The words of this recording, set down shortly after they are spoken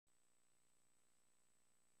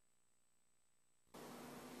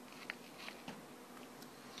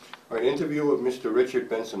All right, interview with Mr. Richard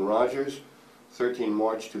Benson Rogers, 13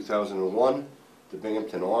 March 2001, the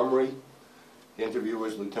Binghamton Armory. The interviewer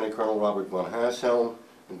is Lieutenant Colonel Robert von Hasselm,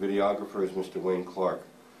 and videographer is Mr. Wayne Clark.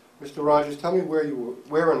 Mr. Rogers, tell me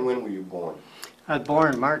where and when were you born? I was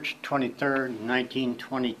born March 23rd,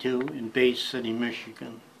 1922 in Bay City,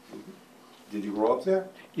 Michigan. Did you grow up there?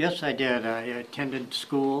 Yes, I did. I attended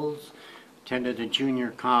schools, attended a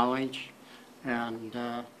junior college, and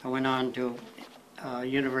I went on to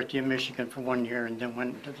University of Michigan for 1 year and then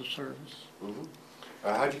went into the service.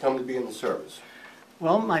 How'd you come to be in the service?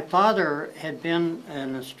 Well, my father had been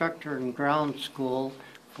an instructor in ground school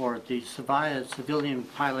for the civilian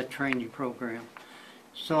pilot training program.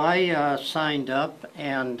 So I signed up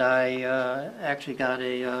and I actually got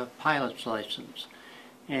a pilot's license.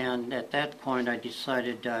 And at that point I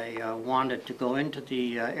decided I wanted to go into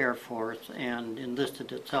the Air Force and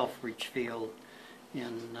enlisted at Selfridge Field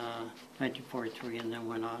in 1943 and then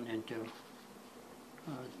went on into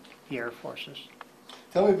the Air Forces.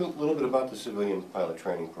 Tell me a little bit about the civilian pilot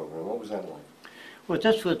training program. What was that like? Well,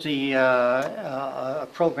 this was a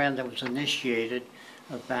program that was initiated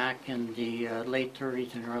back in the late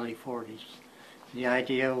 30s and early 40s. The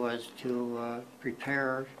idea was to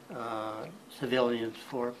prepare civilians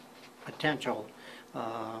for potential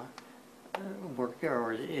work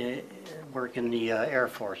in the Air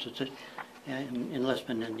Forces,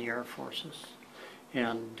 enlistment in the Air Forces.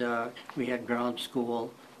 And we had ground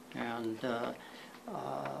school, and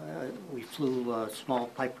we flew small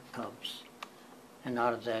Piper Cubs. And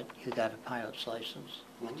out of that, you got a pilot's license.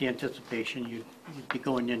 With the anticipation you'd be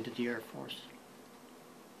going into the Air Force.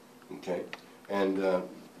 Okay. And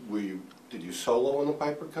did you solo in the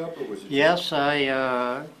Piper Cub, or was it? Yes,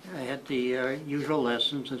 I had the usual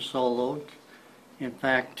lessons and soloed. In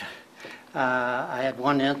fact, I had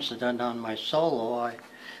one incident on my solo.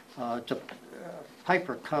 The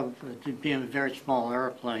Piper Cub, being a very small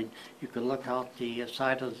airplane, you could look out the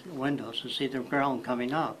side of the windows and see the ground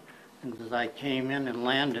coming up. And as I came in and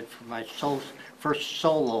landed for my first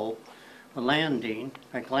solo landing,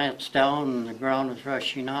 I glanced down and the ground was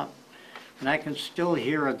rushing up. And I can still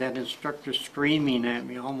hear that instructor screaming at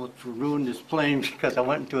me, almost ruined his plane because I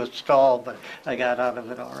went into a stall, but I got out of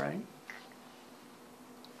it all right.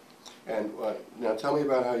 And now tell me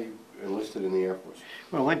about how you enlisted in the Air Force.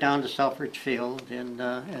 Well, I went down to Selfridge Field in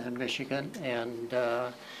Michigan, and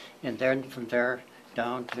then from there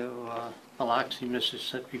down to Biloxi,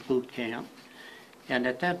 Mississippi boot camp. And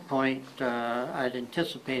at that point, I'd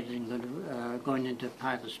anticipated going into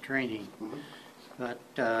pilot's training. But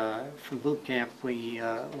from boot camp, we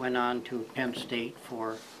went on to Penn State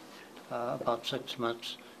for about 6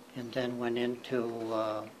 months, and then went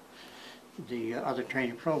into the other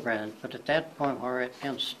training programs. But at that point, while we were at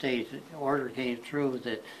Penn State, the order came through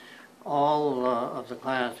that all of the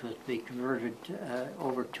class was to be converted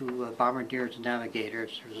over to Bombardiers and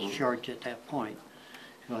Navigators. There was a shortage at that point.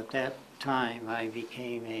 So at that time, I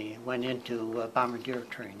went into Bombardier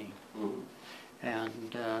training.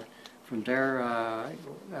 And from there,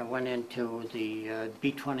 I went into the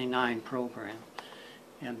B-29 program.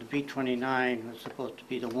 And the B-29 was supposed to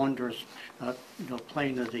be the wondrous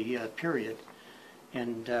plane of the period.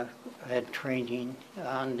 And I had training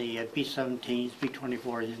on the B-17s,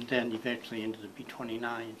 B-24s, and then eventually into the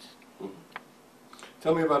B-29s.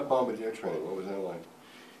 Tell me about Bombardier training. What was that like?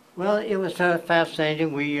 Well, it was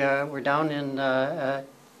fascinating. We were down in the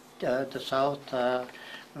south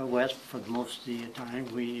west for most of the time.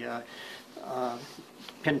 We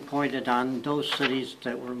pinpointed on those cities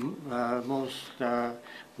that were most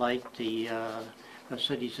like the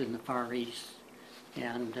cities in the Far East.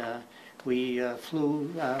 And we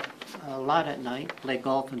flew a lot at night, played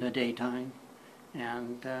golf in the daytime,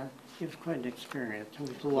 and it was quite an experience. We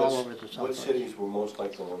flew all over the south. What cities were most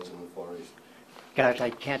like the ones in the Far East? Gosh, I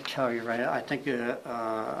can't tell you right. I think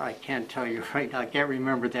I can't tell you right now. I can't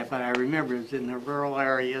remember that, but I remember it was in the rural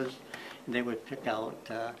areas, and they would pick out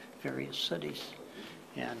various cities,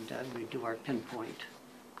 and we'd do our pinpoint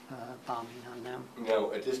bombing on them.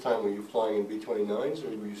 Now, at this time, were you flying in B-29s,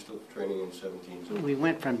 or were you still training in 17s? We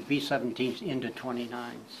went from B-17s into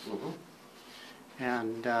 29s.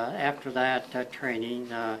 And after that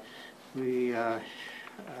training, we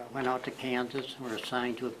went out to Kansas and were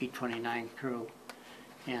assigned to a B-29 crew.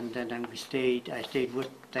 And then I stayed with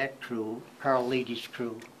that crew, Carl Leedy's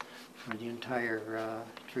crew, for the entire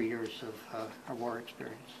 3 years of our war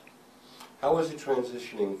experience. How was it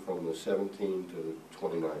transitioning from the 17 to the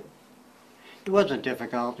 29? It wasn't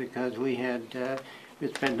difficult because we had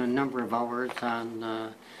spent a number of hours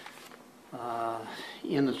on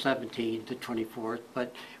in the 17th, the 24th,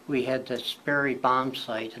 but we had the Sperry bomb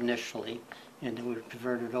site initially, and then we were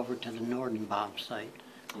converted over to the Norden bomb site,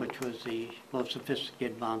 which was the most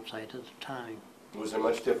sophisticated bomb site at the time. Was there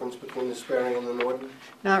much difference between the Sperry and the Norden?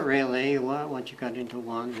 Not really. Well, once you got into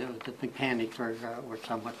one, the mechanics were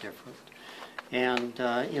somewhat different. And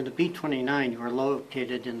in the B-29, you were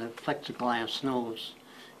located in the plexiglass nose,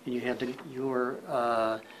 and you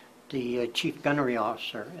were the chief gunnery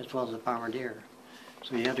officer as well as the bombardier.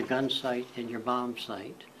 So you had a gun sight and your bomb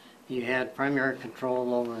sight. You had primary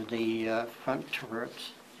control over the front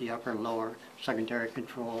turrets, the upper and lower, secondary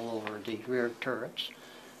control over the rear turrets,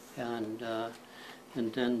 and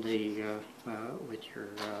then with your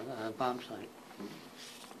bomb sight.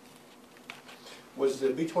 Was the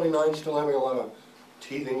B-29 still having a lot of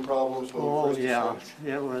teething problems when you first yeah,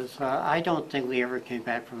 decided? it was. I don't think we ever came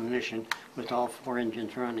back from a mission with all 4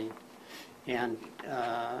 engines running. And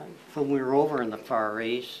when we were over in the Far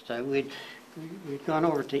East, we'd gone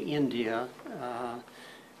over to India,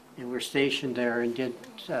 and we're stationed there and did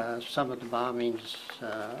some of the bombings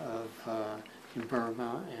in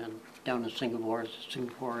Burma and down in Singapore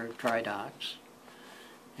dry docks.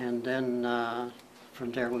 And then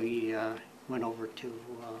from there we went over to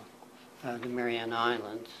the Mariana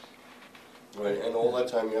Islands. Right, and all that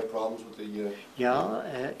time you had problems with the... Yeah,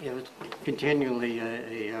 it was continually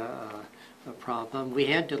a problem. We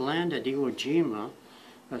had to land at Iwo Jima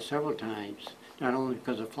several times, not only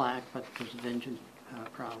because of flak, but because of engine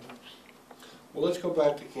problems. Well, let's go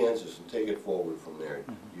back to Kansas and take it forward from there.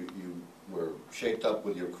 You were shaped up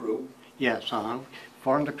with your crew? Yes,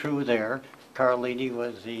 formed a crew there. Carl Leedy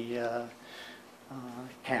was the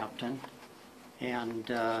captain, and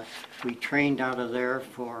we trained out of there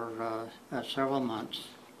for several months.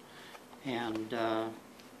 And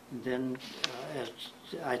then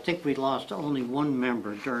I think we lost only one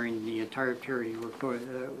member during the entire period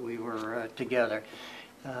we were together.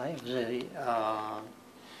 It was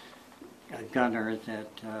a gunner that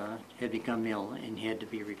had become ill and had to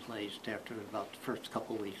be replaced after about the first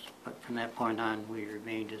couple of weeks. But from that point on, we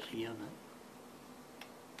remained as a unit.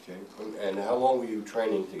 Okay, and how long were you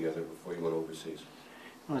training together before you went overseas?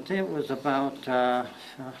 Well, it was about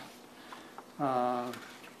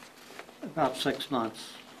 6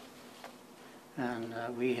 months. And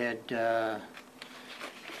we had, see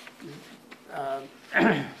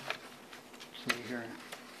here.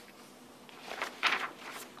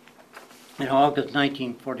 In August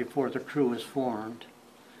 1944, the crew was formed,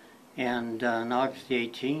 and on August the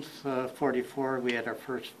 18th, 44, we had our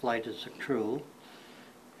first flight as a crew,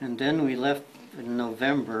 and then we left in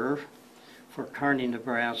November for Kearney,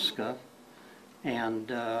 Nebraska,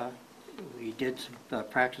 and we did some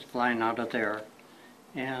practice flying out of there,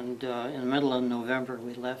 and in the middle of November,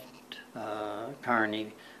 we left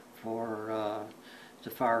Kearney for the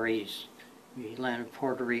Far East. We landed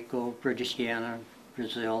Puerto Rico, British Guiana,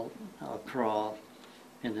 Brazil, Crawl,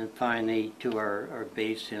 and then finally to our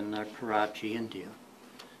base in Karachi, India.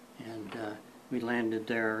 And we landed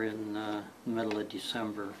there in the middle of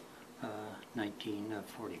December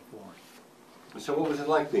 1944. So what was it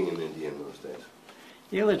like being in India in those days?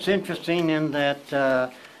 It was interesting in that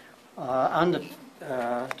on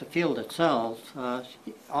the field itself,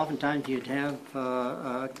 oftentimes you'd have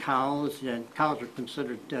cows, and cows were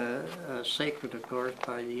considered sacred, of course,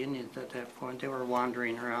 by the Indians at that point. They were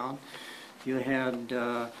wandering around. You had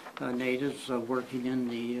natives working in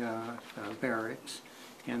the barracks,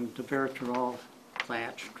 and the barracks were all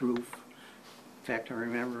thatched roof. In fact, I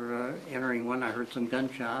remember entering one, I heard some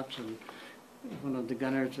gunshots, and one of the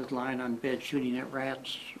gunners was lying on bed shooting at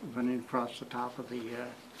rats running across the top of the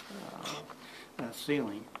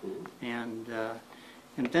ceiling. And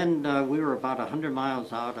then we were about 100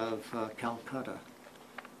 miles out of Calcutta,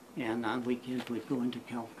 and on weekends we'd go into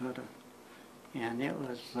Calcutta, and it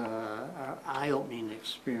was an eye-opening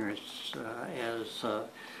experience as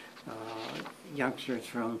youngsters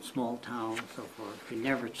from small towns and so forth. We'd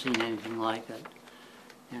never seen anything like it.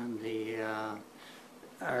 And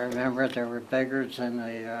I remember there were beggars in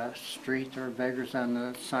the street, there were beggars on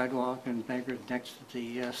the sidewalk, and beggars next to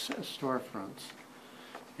the storefronts.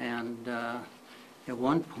 And at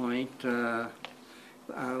one point,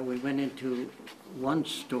 we went into one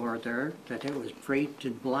store there that it was draped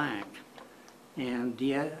in black, and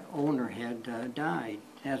the owner had died.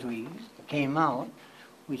 As we came out,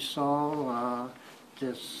 we saw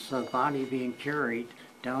this body being carried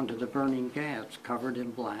down to the burning gas, covered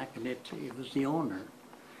in black, and it was the owner.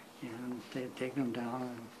 And they had taken him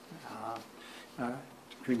down, and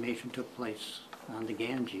cremation took place on the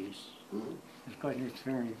Ganges. It was quite an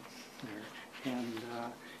experience there. And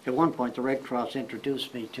at one point, the Red Cross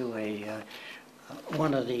introduced me to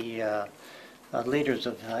one of the leaders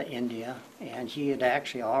of India, and he had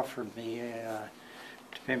actually offered me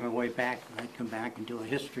to pay my way back, and I'd come back and do a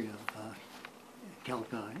history of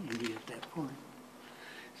Calcutta, India at that point.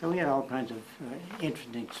 So we had all kinds of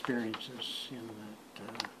interesting experiences in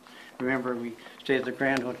that. Remember, we stayed at the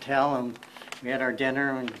Grand Hotel, and we had our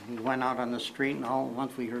dinner, and we went out on the street, and all at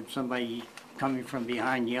once we heard somebody coming from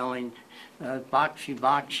behind yelling, "Bakshi,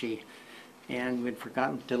 Bakshi," and we'd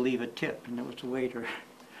forgotten to leave a tip, and it was the waiter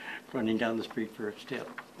running down the street for a tip.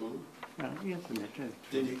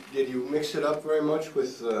 Did you mix it up very much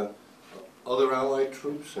with other Allied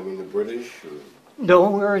troops? I mean, the British? Or?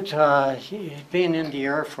 No, being in the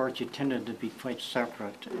Air Force, you tended to be quite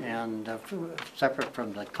separate, and separate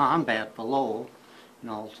from the combat below,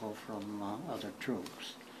 and also from other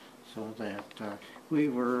troops. So that we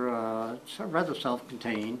were rather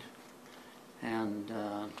self-contained, and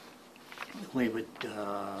we would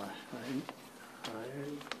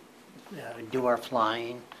do our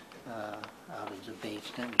flying out of the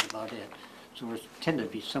base. That was about it. So we tended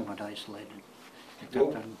to be somewhat isolated.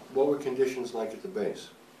 What were conditions like at the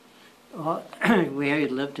base? We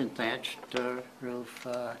lived in thatched roof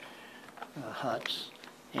huts,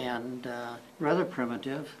 and rather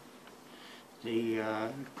primitive.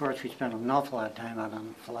 Of course, we spent an awful lot of time out on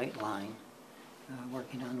the flight line,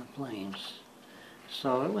 working on the planes.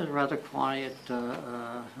 So it was a rather quiet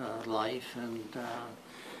life, and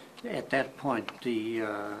at that point the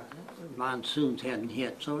monsoons hadn't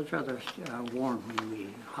hit, so it was rather warm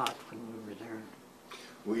hot when we were there.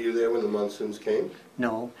 Were you there when the monsoons came?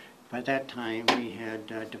 No, by that time we had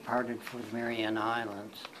departed for the Mariana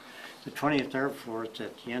Islands. The 20th Air Force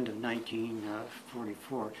at the end of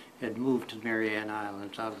 1944 had moved to the Mariana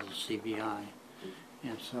Islands out of the CBI.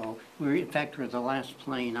 And so in fact, we were the last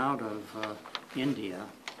plane out of India,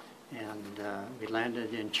 and we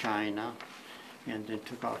landed in China and then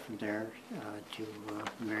took off from there to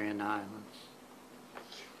the Mariana Islands.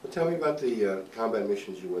 Well, tell me about the combat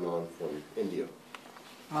missions you went on from India.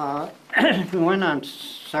 We went on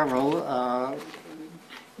several.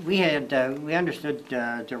 We understood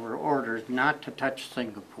there were orders not to touch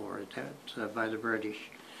Singapore. That's by the British,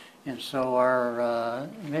 and so our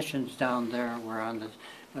missions down there were on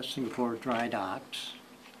the Singapore dry docks,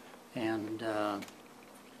 and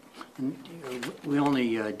we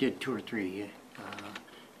only did 2 or 3.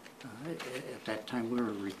 At that time, we were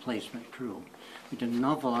a replacement crew. We did an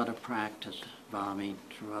awful lot of practice bombing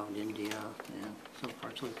throughout India and so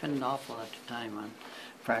forth. So we spent an awful lot of time on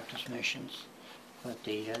practice missions. But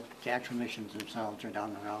the actual missions themselves are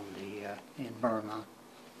down around in Burma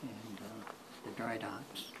and the dry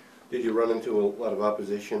docks. Did you run into a lot of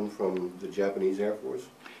opposition from the Japanese Air Force?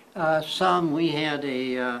 Some. We had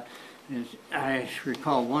I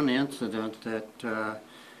recall one incident that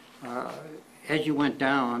as you went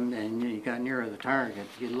down and you got nearer the target,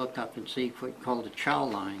 you looked up and see what you called a chow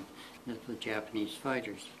line. That's the Japanese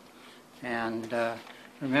fighters. And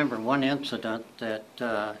remember one incident that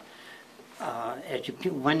as you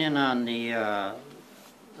went in on the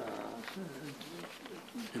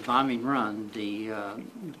bombing run, the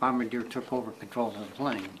Bombardier took over control of the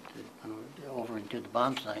plane over into the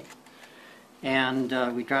bomb site. And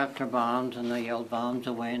we dropped our bombs, and they yelled bombs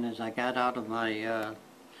away, and as I got out of my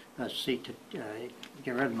seat to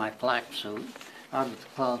get rid of my flak suit, out of the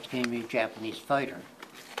clouds came a Japanese fighter.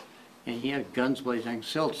 And he had guns blazing. I can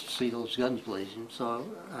still see those guns blazing, so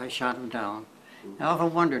I shot him down. I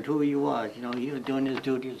often wondered who he was. You know, he was doing his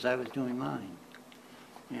duty as I was doing mine.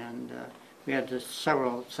 And we had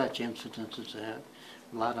several such incidents as that,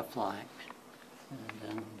 a lot of flak. And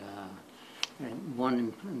then in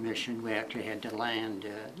one mission, we actually had to land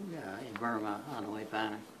in Burma on the way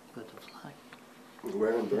back with the flak.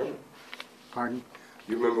 Where in Burma? Pardon?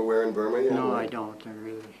 You remember where in Burma? No, I don't. I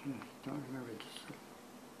really don't remember this.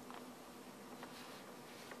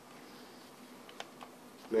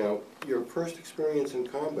 Now, your first experience in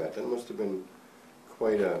combat, that must have been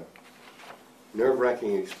quite a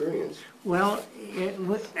nerve-wracking experience. Well,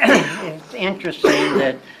 it's interesting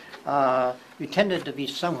that you tended to be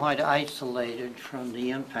somewhat isolated from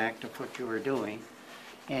the impact of what you were doing.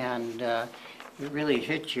 And it really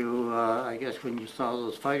hit you, I guess, when you saw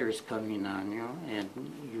those fighters coming on you, and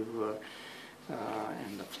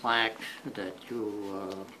and the flak that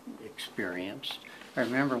you experienced. I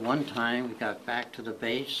remember one time we got back to the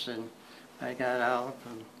base, and I got out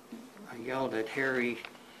and I yelled at Harry,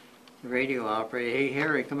 the radio operator, "Hey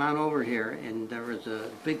Harry, come on over here!" And there was a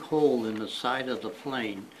big hole in the side of the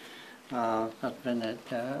plane, that's been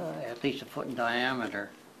at least a foot in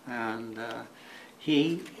diameter, and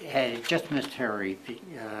he had just missed Harry.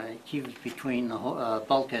 He was between the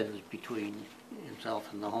bulkhead was between himself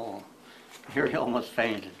and the hole, He almost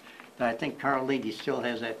fainted. But I think Carl Leedy still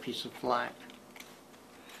has that piece of flak.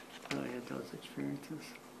 So he had those experiences.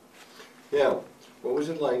 Yeah. What was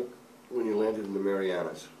it like when you landed in the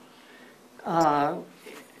Marianas?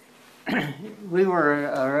 We were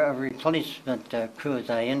a replacement crew, as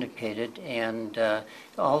I indicated, and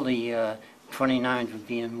all the 29s were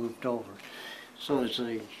being moved over. So it's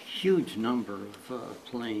a huge number of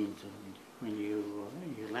planes, and when you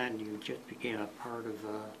land, you just became a part of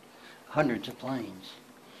hundreds of planes.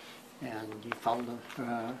 And you followed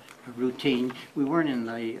a routine. We weren't in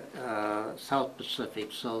the South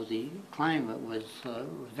Pacific, so the climate was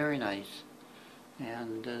very nice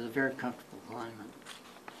and a very comfortable climate.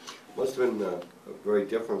 Must have been very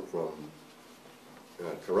different from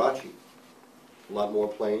Karachi. A lot more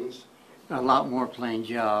planes. A lot more planes,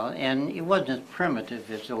 yeah, and it wasn't as primitive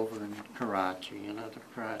as over in Karachi. You know, the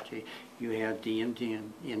Karachi, you had the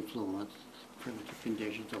Indian influence, primitive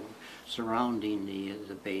conditions surrounding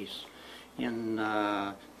the base. In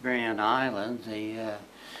Mariana Island, the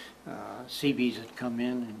Seabees had come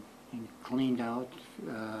in and cleaned out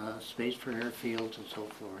space for airfields and so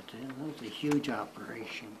forth. And it was a huge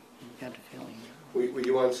operation. You got a feeling. Were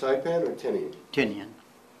you on Saipan or Tinian? Tinian.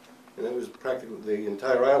 And that was practically, the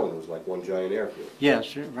entire island was like one giant airfield.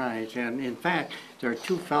 Yes, right. And in fact, there are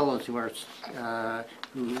two fellows who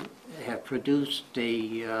have produced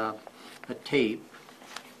a tape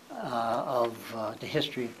of the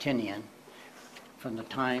history of Tinian from the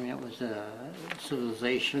time it was a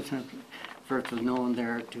civilization, first was known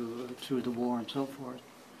there to through the war and so forth.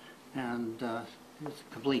 And it's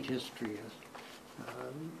a complete history of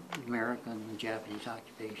American and Japanese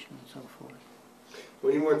occupation and so forth.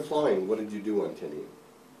 When you weren't flying, what did you do on Tinian?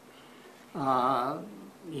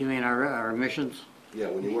 You mean our missions? Yeah,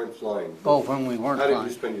 when you weren't flying. Oh, when we weren't flying. How did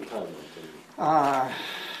you spend your time on Tinian?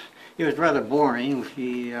 It was rather boring.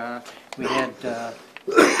 We had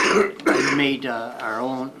we made our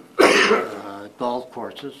own golf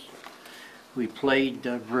courses. We played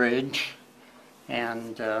bridge,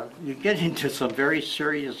 and you get into some very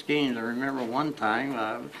serious games. I remember one time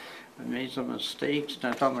I made some mistakes, and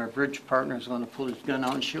I thought my bridge partner was going to pull his gun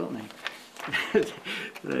out and shoot me.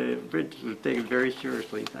 The bridge was taken very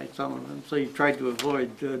seriously by some of them, so you tried to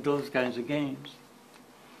avoid those kinds of games.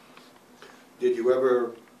 Did you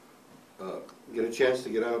ever get a chance to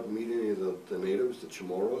get out and meet any of the natives, the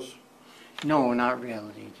Chamorros? No, not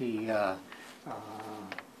really.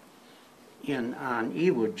 On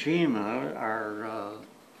Iwo Jima, our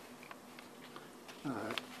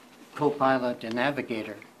co-pilot and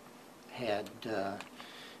navigator had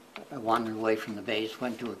wandered away from the base,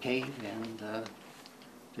 went to a cave, and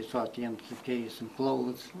they sought the end of the cave some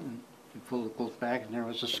clothes, and they pulled the clothes back, and there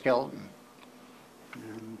was a skeleton.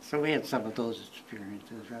 And so we had some of those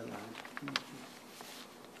experiences. Rather.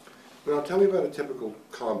 Now, tell me about a typical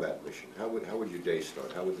combat mission. How would your day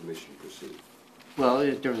start? How would the mission proceed? Well,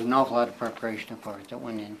 there was an awful lot of preparation, of course, that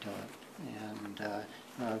went into it, and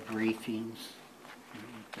briefings.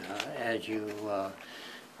 And, as you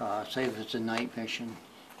say, if it's a night mission,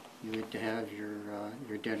 you would have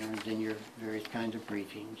your dinner and then your various kinds of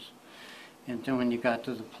briefings. And then when you got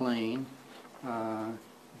to the plane,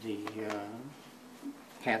 the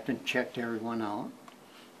captain checked everyone out,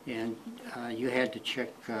 and you had to check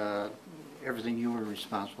everything you were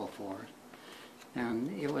responsible for.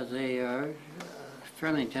 And it was a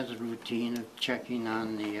fairly intensive routine of checking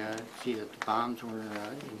on see that the bombs were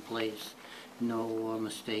in place, no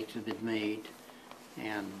mistakes had been made,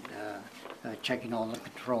 and checking all the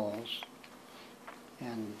controls.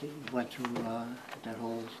 And went through that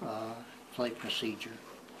whole flight procedure.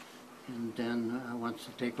 And then once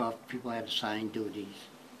the takeoff, people had assigned duties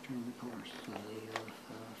during the course of the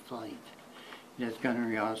flight. And as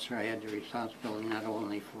gunnery officer, I had the responsibility not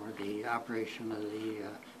only for the operation of the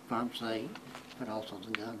bomb site, but also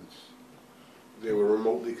the guns. They were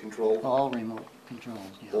remotely controlled? All remote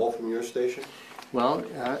controlled, yeah. All from your station? Well,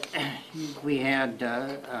 we had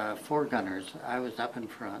 4 gunners. I was up in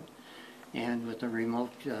front, and with a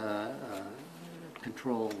remote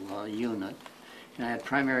control unit. And I had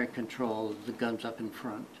primary control of the guns up in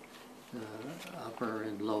front, the upper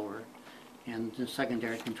and lower, and the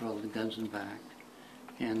secondary control of the guns in back.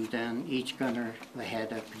 And then each gunner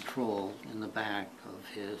had a control in the back of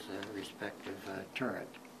his respective turret.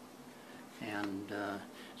 And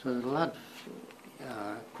so a lot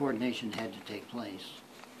of coordination had to take place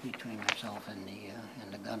between myself and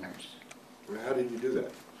the gunners. How did you do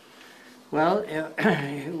that? Well,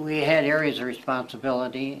 we had areas of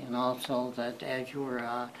responsibility, and also that as you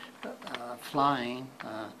were flying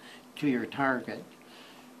to your target,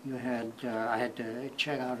 you had I had to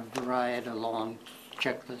check out a variety along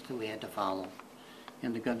checklist that we had to follow,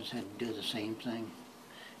 and the gunners had to do the same thing.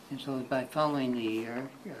 And so by following the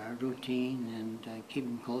routine and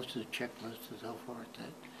keeping close to the checklist and so forth,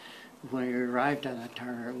 that when we arrived on a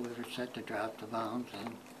target, we were set to drop the bombs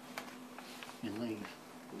and leave.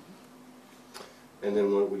 And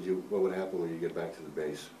then what would happen when you get back to the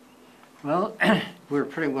base? Well, we were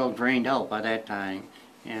pretty well drained out by that time,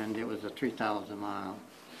 and it was a 3,000 mile.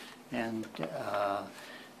 And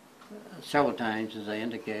several times, as I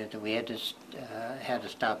indicated, that we had to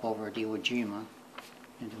stop over at Iwo Jima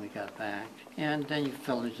until we got back. And then you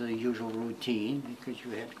fell into the usual routine because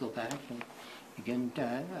you had to go back and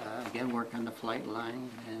again work on the flight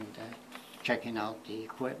line and checking out the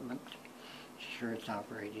equipment, sure it's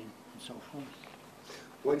operating, and so forth.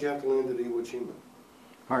 Why'd you have to land at Iwo Jima?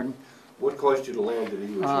 Pardon? What caused you to land at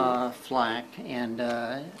Iwo Jima? Flak and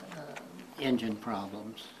engine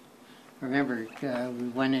problems. Remember, we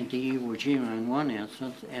went into Iwo Jima in one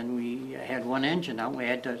instance, and we had one engine out. We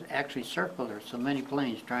had to actually circle there, so many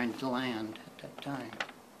planes trying to land at that time.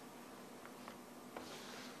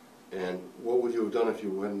 And what would you have done if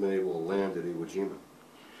you hadn't been able to land at Iwo Jima?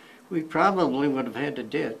 We probably would have had to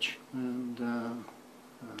ditch and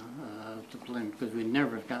the plane, because we'd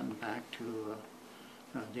never have gotten back to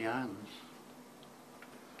the islands.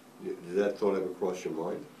 Did that thought ever cross your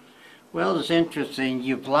mind? Well, it's interesting.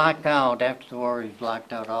 You block out, after the war, you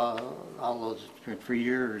blocked out all those for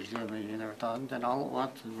years. I mean, you never thought. And then all at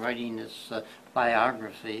once, writing this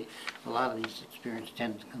biography, a lot of these experiences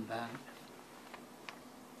tend to come back.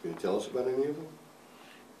 Can you tell us about any of them?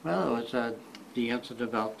 Well, it was the incident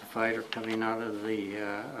about the fighter coming out of the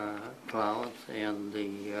clouds and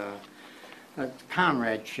the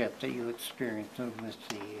comradeship that you experienced with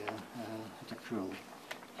the crew,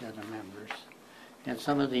 the other members. And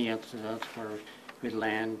some of the incidents where we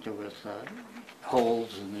land with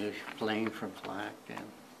holes in the plane from flak and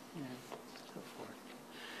so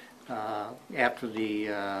forth. After the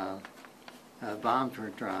bombs were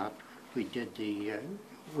dropped, we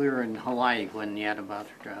were in Hawaii when the atom bombs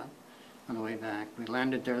were dropped. On the way back, we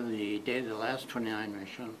landed there the day of the last 29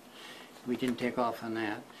 mission. We didn't take off on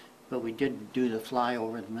that, but we did do the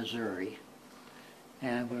flyover of Missouri,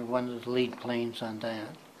 and we were one of the lead planes on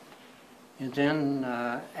that. And then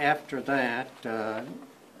after that,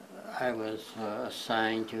 I was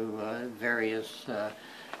assigned to various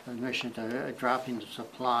missions, dropping the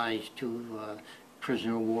supplies to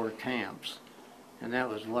prisoner of war camps. And that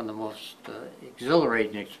was one of the most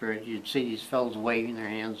exhilarating experiences. You'd see these fellows waving their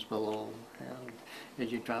hands below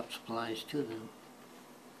as you drop supplies to them.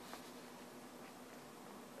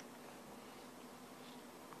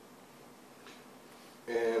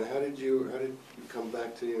 And how did you come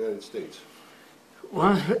back to the United States?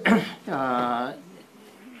 Well,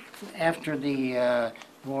 after the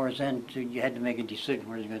war's end, you had to make a decision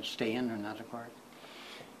whether you're going to stay in or not, of course.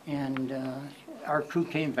 And our crew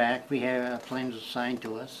came back. We had planes assigned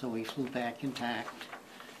to us, so we flew back intact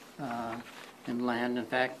and landed. In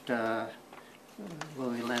fact,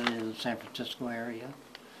 we landed in the San Francisco area,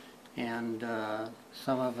 and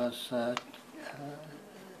some of us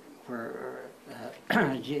were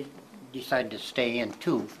decided to stay in.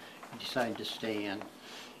 Two decided to stay in,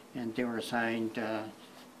 and they were assigned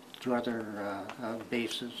to other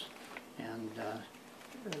bases, and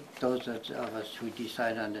those of us who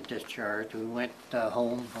decided on the discharge, we went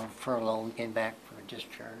home for furlough and came back for a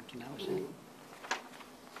discharge, and that was it.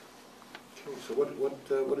 Okay, so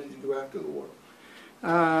what did you do after the war?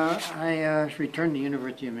 I returned to the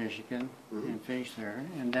University of Michigan and finished there,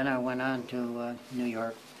 and then I went on to New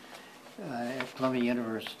York at Columbia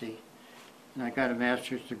University, and I got a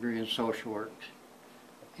master's degree in social work,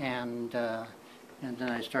 and then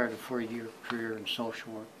I started a 4-year career in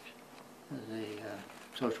social work as a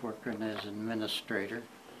social worker and as an administrator.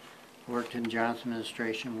 Worked in Johnson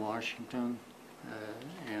administration, Washington,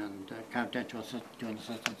 and confidential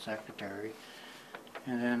assistant secretary,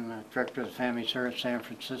 and then director of the Family Service, San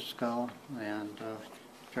Francisco, and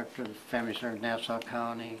director of the Family Service, Nassau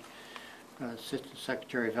County, assistant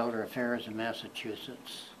secretary of Elder Affairs in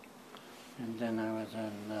Massachusetts, and then I was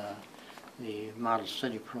in the Model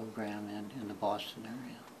City program in the Boston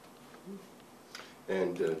area.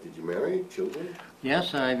 And did you marry? Children?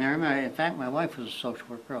 Yes, I married. In fact, my wife was a social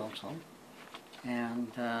worker also, and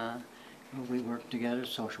we worked together as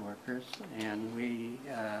social workers. And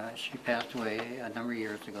she passed away a number of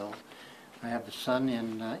years ago. I have a son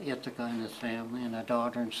in Ithaca and his family, and a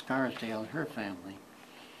daughter in Scarsdale and her family.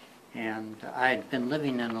 And I had been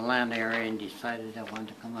living in the land area and decided I wanted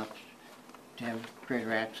to come up to have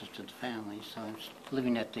greater access to the family. So I was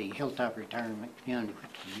living at the Hilltop Retirement Community,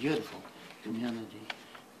 which is a beautiful community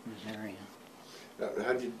in this area.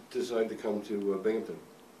 How did you decide to come to Binghamton?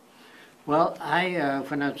 Well,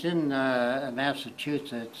 when I was in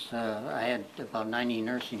Massachusetts, I had about 90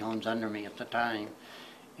 nursing homes under me at the time,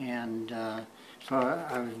 and so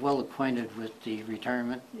I was well acquainted with the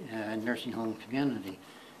retirement nursing home community,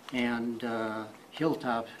 and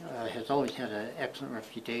Hilltop has always had an excellent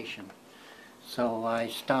reputation. So I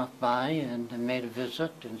stopped by and made a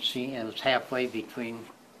visit and see, and it was halfway between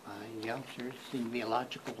youngsters. It seemed to be a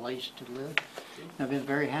logical place to live. I've been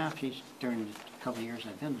very happy during the couple of years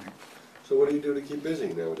I've been there. So what do you do to keep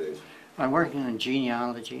busy nowadays? I'm working in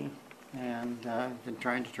genealogy, and I've been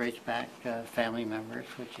trying to trace back family members,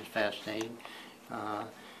 which is fascinating.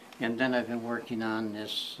 And then I've been working on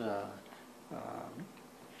this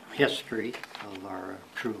history of our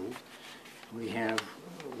crew. We have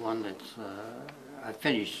one that's, I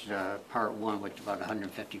finished part one, which is about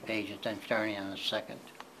 150 pages. I'm starting on the second,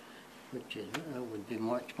 which is, would be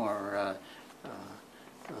much more a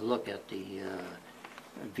look at the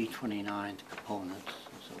V-29, the components,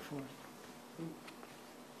 and so forth.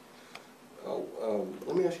 Oh,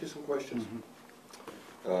 let me ask you some questions.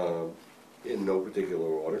 In no particular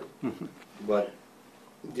order, but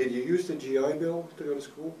did you use the GI Bill to go to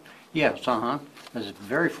school? Yes, I was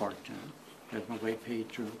very fortunate. Had my way paid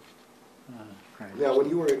through credit. Now, when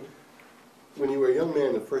you were a young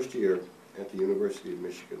man the first year at the University of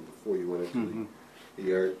Michigan, before you went into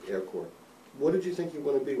the Air Corps, what did you think you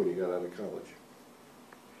were going to be when you got out of college?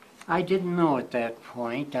 I didn't know at that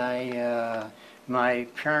point. My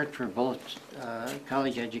parents were both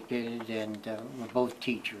college educated and were both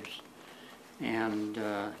teachers, and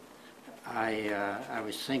I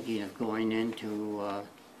was thinking of going into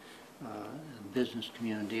the business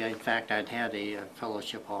community. In fact, I'd had a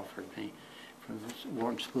fellowship offered me from the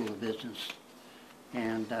Wharton School of Business,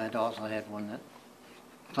 and I'd also had one at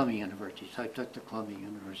Columbia University, so I took the Columbia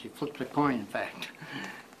University, flipped a coin, in fact,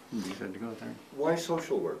 and decided to go there. Why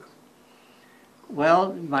social work?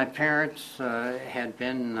 Well, my parents had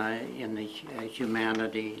been in the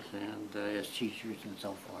humanities and as teachers and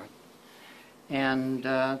so forth. And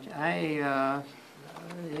I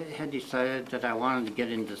had decided that I wanted to get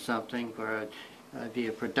into something where I'd be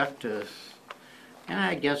a productive, and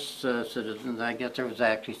I guess citizen. I guess there was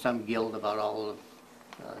actually some guilt about all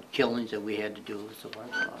the killings that we had to do, so on.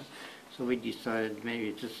 So we decided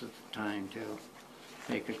maybe this is the time to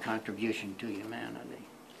make a contribution to humanity.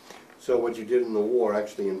 So what you did in the war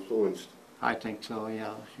actually influenced? I think so,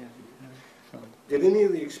 yeah. So. Did any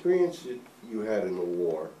of the experience that you had in the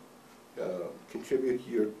war contribute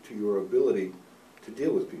to your ability to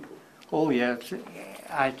deal with people? Oh, yes.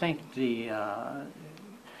 I think the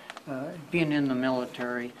being in the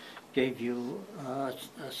military gave you a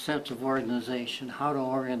sense of organization, how to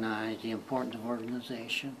organize, the importance of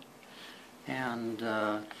organization, and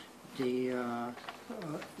the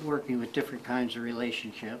working with different kinds of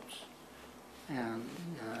relationships, and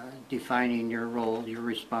defining your role, your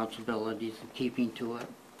responsibilities, and keeping to it.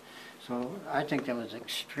 So I think that was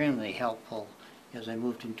extremely helpful as I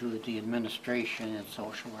moved into the administration and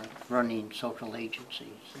social work, running social agencies.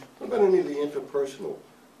 What about any of the interpersonal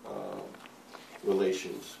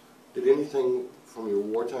relations? Did anything from your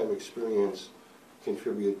wartime experience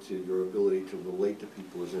contribute to your ability to relate to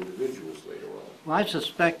people as individuals later on? Well, I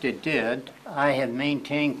suspect it did. I had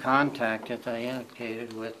maintained contact, as I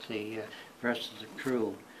indicated, with the rest of the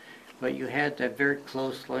crew. But you had that very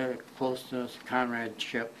closeness,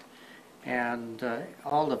 comradeship, and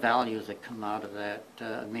all the values that come out of that,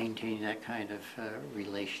 maintaining that kind of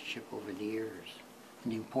relationship over the years,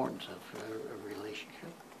 and the importance of a relationship.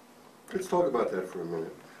 Let's talk about that for a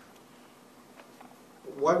minute.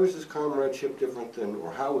 Why was this comradeship different than,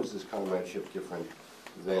 or how was this comradeship different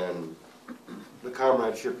than the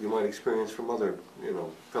comradeship you might experience from other,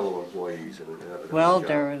 fellow employees? Well,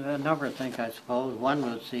 there were a number of things, I suppose. One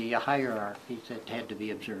was the hierarchies that had to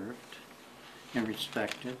be observed and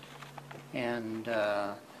respected and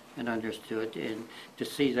understood, and to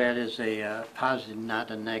see that as a positive, not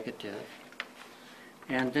a negative.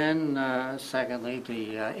 And then, secondly,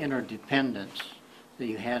 the interdependence that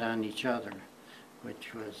you had on each other,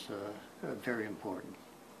 which was very important.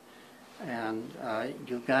 And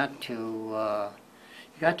you got to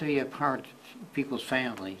be a part of people's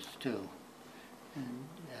families too. And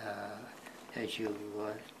as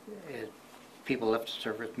people left the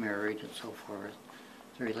service married and so forth,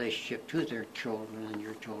 the relationship to their children and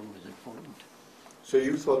your children was important. So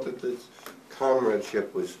you thought that this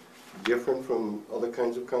comradeship was different from other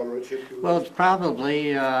kinds of comradeship? Well, it's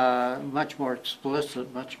probably much more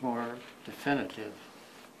explicit, much more definitive.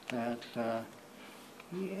 That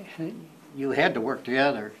you had to work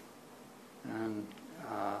together, and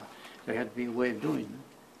there had to be a way of doing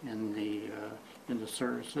it. In the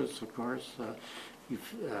services, of course, you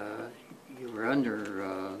were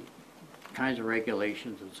under kinds of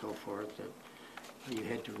regulations and so forth that you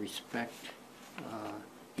had to respect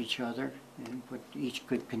each other and what each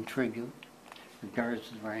could contribute,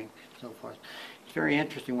 regardless of rank and so forth. It's very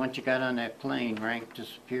interesting. Once you got on that plane, rank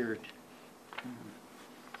disappeared.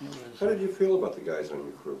 How did you feel about the guys on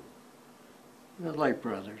your crew? They're like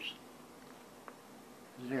brothers.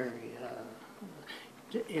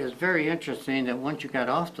 It was very interesting that once you got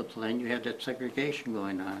off the plane, you had that segregation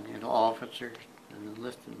going on, you know, officers and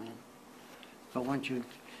enlisted men. But once you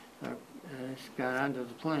got onto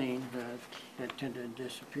the plane, that tended to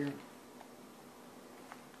disappear.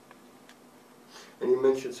 And you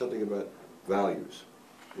mentioned something about values.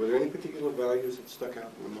 Were there any particular values that stuck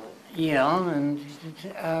out in your mind? Yeah, and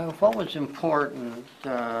what was important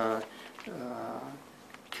to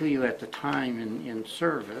you at the time in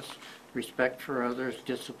service, respect for others,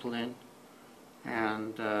 discipline,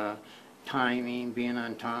 and timing, being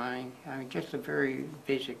on time. I mean, just the very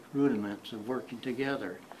basic rudiments of working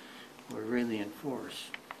together were really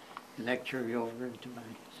enforced. And that carried over into my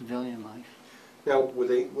civilian life. Now, were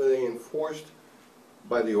they enforced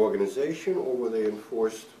by the organization, or were they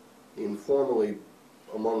enforced informally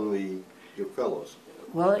among your fellows?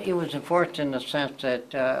 Well, it was enforced in the sense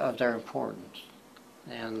that of their importance,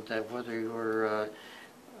 and that whether you were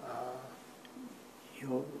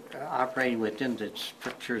operating within the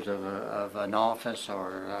strictures of an office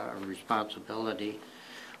or a responsibility,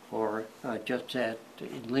 or just at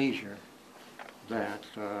leisure, that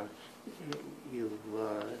you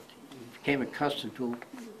became accustomed to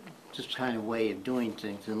this kind of way of doing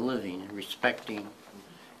things and living and respecting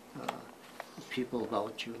people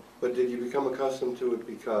about you. But did you become accustomed to it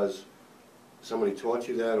because somebody taught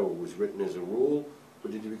you that, or it was written as a rule? Or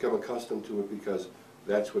did you become accustomed to it because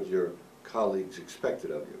that's what your colleagues expected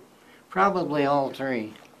of you? Probably all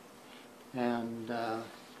three. And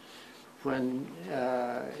when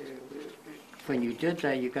you did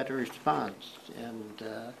that, you got a response, and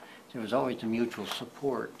there was always a mutual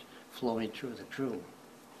support flowing through the crew.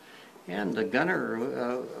 And the gunner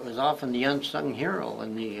was often the unsung hero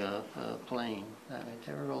in the plane. I mean,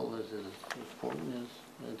 their role was as important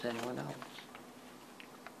as anyone else.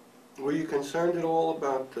 Were you concerned at all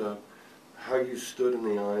about how you stood in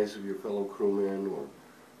the eyes of your fellow crewmen, or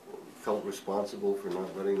felt responsible for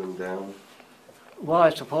not letting them down? Well, I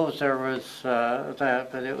suppose there was that,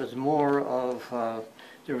 but it was more of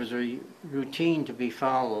there was a routine to be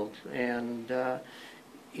followed, and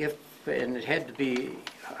and it had to be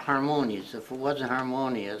harmonious. If it wasn't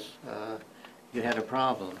harmonious, you had a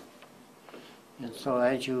problem. And so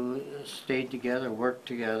as you stayed together, worked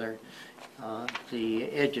together, the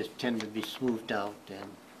edges tended to be smoothed out,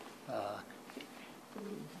 and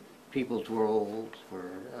people's roles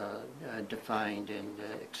were defined and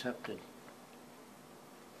accepted.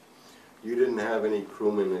 You didn't have any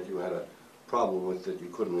crewmen that you had a problem with that you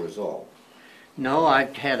couldn't resolve? No, I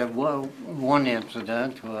had one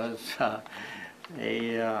incident was a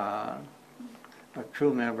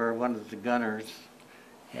crew member, one of the gunners,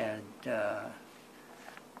 had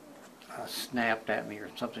snapped at me or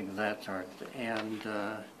something of that sort, and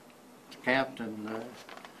the captain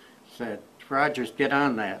said, "Rogers, get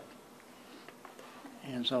on that."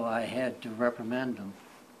 And so I had to reprimand him.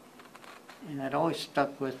 And it always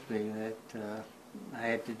stuck with me that I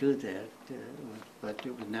had to do that, but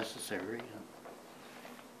it was necessary.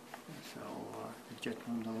 So it's just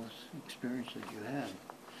one of those experiences you had.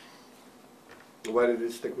 Why did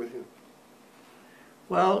it stick with you?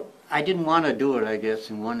 Well, I didn't want to do it, I guess,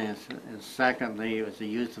 in one instance. And secondly, it was the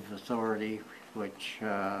use of authority, which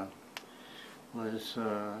was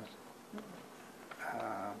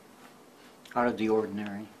out of the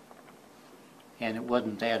ordinary. And it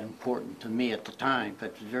wasn't that important to me at the time, but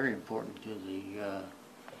it was very important to the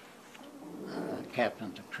captain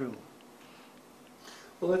of the crew.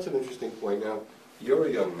 Well, that's an interesting point. Now, you're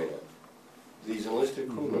a young man. These enlisted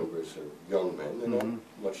crew members are young men. They're not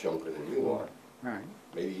much younger than you are. Right.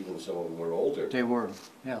 Maybe even some of them were older. They were,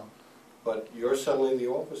 yeah. But you're suddenly the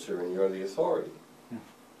officer and you're the authority. Yeah.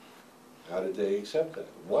 How did they accept that?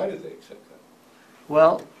 Why did they accept that?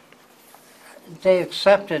 Well, they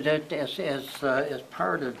accepted it as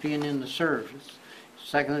part of being in the service.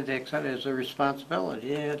 Secondly, they accepted it as a responsibility.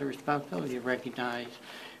 They had a responsibility to recognize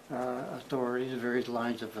authority, the various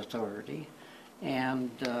lines of authority.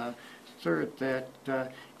 And third, that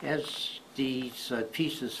as these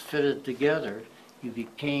pieces fitted together, you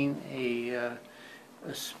became a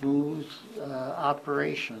smooth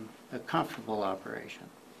operation, a comfortable operation.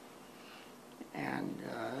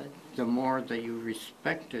 the more that you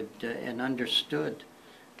respected and understood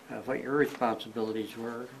what your responsibilities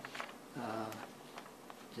were,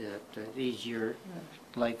 the easier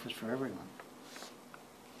life was for everyone.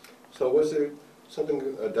 So was there something,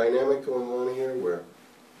 a dynamic going on here where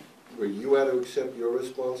you had to accept your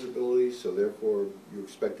responsibilities, so therefore you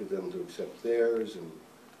expected them to accept theirs, and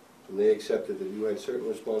they accepted that you had certain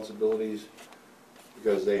responsibilities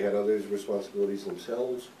because they had others' responsibilities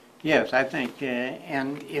themselves? Yes, I think,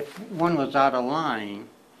 and if one was out of line,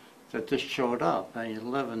 that this showed up.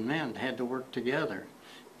 11 men had to work together.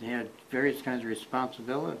 They had various kinds of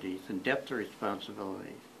responsibilities and depth of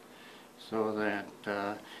responsibilities, so that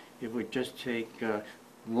it would just take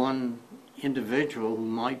one individual who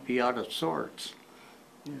might be out of sorts,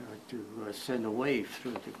 to send a wave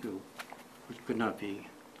through the group, which could not be.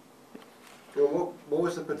 What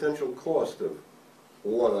was the potential cost of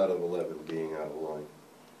 1 out of 11 being out of line?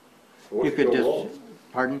 What could go wrong?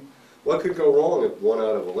 Pardon? What could go wrong if 1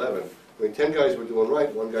 out of 11? I mean, 10 guys were doing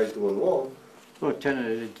right, 1 guy's doing wrong. Well, it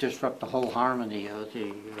tended to disrupt the whole harmony of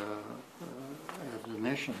the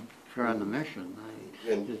mission. If you're on the mission,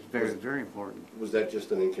 it's very, very important. Was that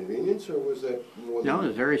just an inconvenience, or was that more than... No,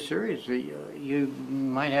 it's very serious. You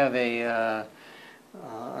might have a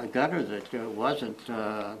gunner that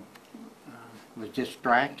was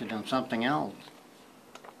distracted on something else.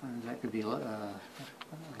 That could be a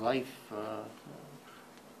life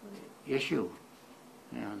issue.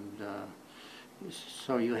 And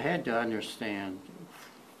so you had to understand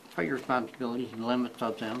what your responsibilities and limits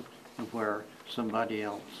of them, and where somebody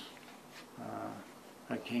else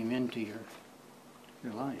came into your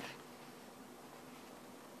life.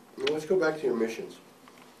 Well, let's go back to your missions.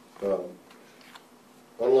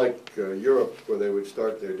 Unlike Europe, where they would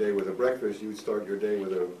start their day with a breakfast, you would start your day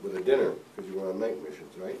with a dinner, because you were on night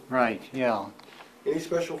missions, right? Right, yeah. Any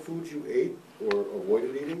special foods you ate or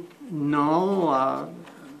avoided eating? No,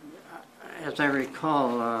 as I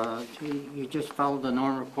recall, you just followed the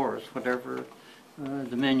normal course. Whatever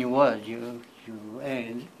the menu was, you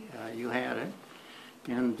had it,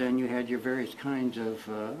 and then you had your various kinds of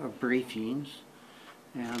briefings,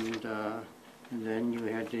 and then you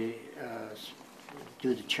had to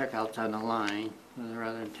do the checkouts on the line, a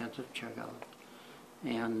rather intensive checkout,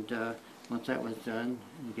 and once that was done,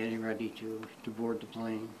 getting ready to board the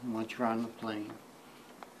plane. And once you're on the plane.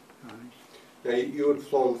 Now, you had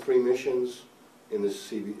flown 3 missions in the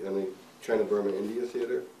China-Burma-India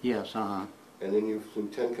theater? Yes, And then you flew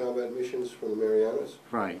 10 combat missions from the Marianas?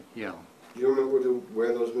 Right, yeah. Do you remember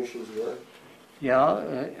where those missions were?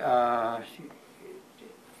 Yeah,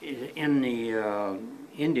 in the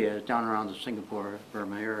India, down around the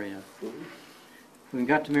Singapore-Burma area. Mm-hmm. When we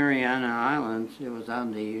got to Mariana Islands, it was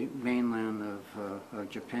on the mainland of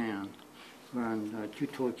Japan. We were on 2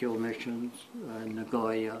 Tokyo missions,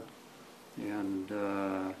 Nagoya, and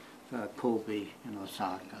Kobe and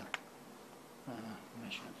Osaka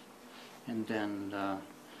missions. And then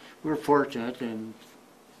we were fortunate in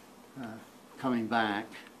coming back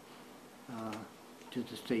to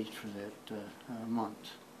the States for that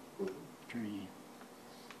month training.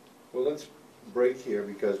 Well, let's break here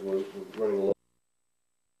because we're running along.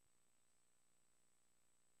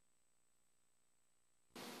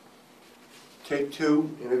 Take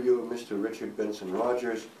 2, interview with Mr. Richard Benson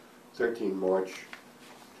Rogers, 13 March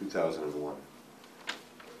 2001.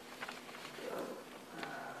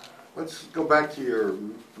 Let's go back to your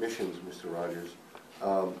missions, Mr. Rogers.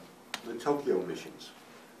 The Tokyo missions,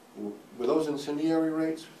 were those incendiary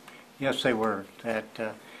raids? Yes, they were.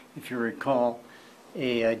 That, if you recall,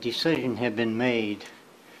 a decision had been made,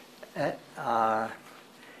 and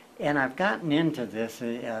I've gotten into this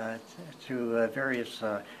through various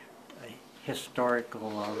historical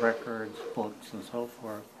records, books, and so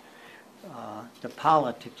forth. The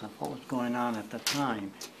politics of what was going on at the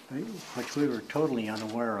time, which we were totally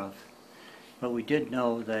unaware of. But we did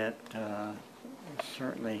know that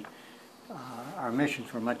certainly our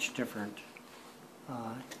missions were much different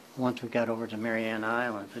once we got over to Mariana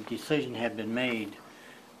Islands. A decision had been made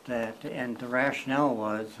that, and the rationale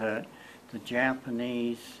was that the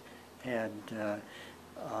Japanese had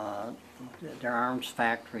their arms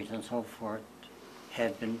factories and so forth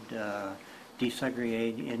had been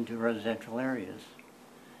desegregated into residential areas.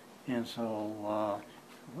 And so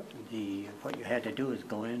what you had to do is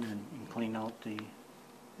go in and clean out the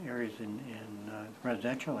areas in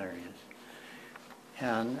residential areas.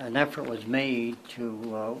 And an effort was made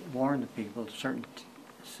to warn the people that certain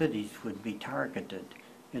cities would be targeted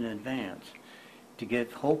in advance to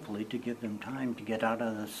hopefully to give them time to get out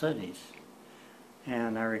of the cities.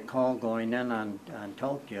 And I recall going in on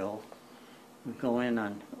Tokyo, we go in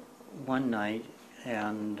on one night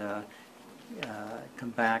and come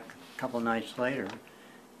back a couple nights later,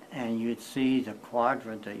 and you'd see the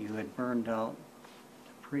quadrant that you had burned out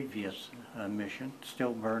the previous mission,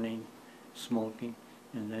 still burning, smoking,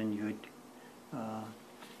 and then you'd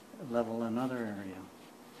level another area.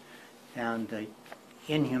 And the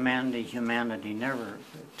inhumanity, humanity never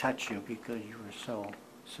touched you because you were so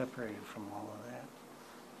separated from all of that.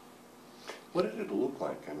 What did it look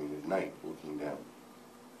like, I mean, at night, looking down?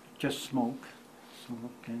 Just smoke,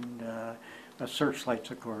 and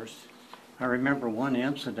searchlights, of course. I remember one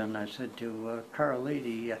incident. I said to Carl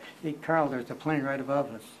Leedy, "Hey, Carl, there's a plane right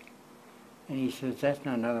above us." And he says, "That's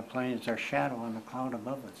not another plane, it's our shadow on the cloud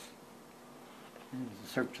above us." And it was the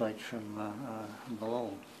searchlights from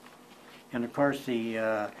below. And of course,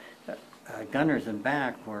 the gunners in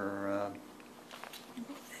back were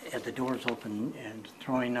had the doors open and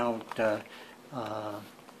throwing out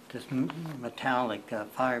this metallic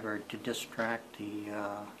fiber to distract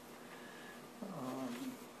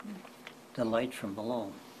the light from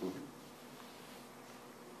below. Mm-hmm.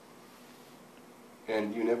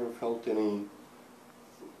 And you never felt any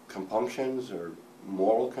compunctions or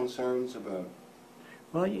moral concerns about?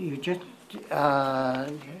 Well, you just,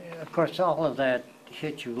 of course, all of that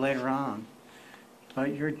hit you later on,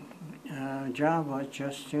 but your job was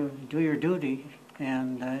just to do your duty,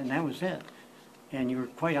 and that was it. And you were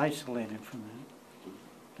quite isolated from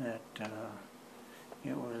that.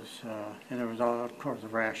 It was, and there was, all, of course, a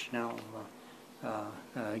rationale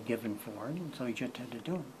given for it, and so you just had to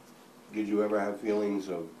do it. Did you ever have feelings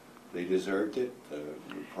of they deserved it?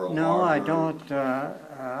 Pearl No, Harbor? I don't.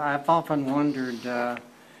 I've often wondered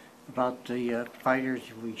about the fighters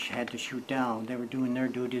we had to shoot down. They were doing their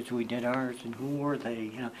duties, we did ours, and who were they?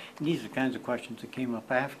 You know, and these are the kinds of questions that came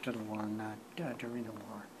up after the war, not during the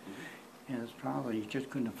war. And it's probably you just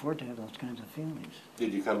couldn't afford to have those kinds of feelings.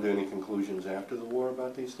 Did you come to any conclusions after the war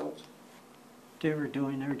about these thoughts? They were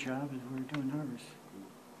doing their job and we were doing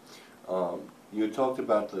ours. You had talked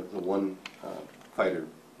about the one fighter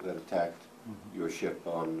that attacked your ship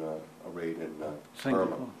on a raid in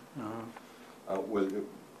Burma.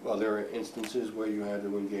 Were there instances where you had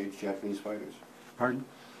to engage Japanese fighters? Pardon?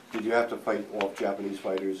 Did you have to fight off Japanese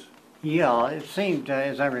fighters? Yeah, it seemed,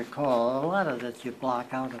 as I recall, a lot of that you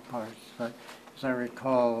block out of parts, but as I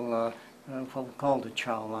recall, what we call the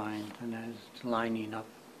chow line, and that's lining up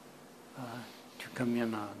to come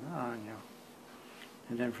in on you.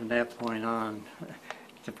 And then from that point on,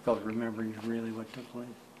 it's difficult remembering really what took place.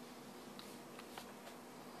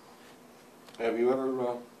 Have you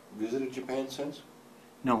ever visited Japan since?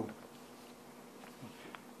 No.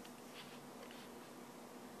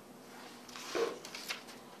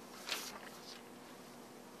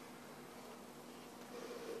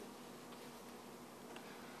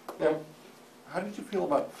 Now, how did you feel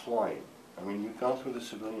about flying? I mean, you've gone through the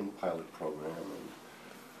civilian pilot program, and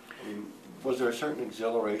I mean, was there a certain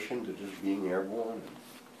exhilaration to just being airborne?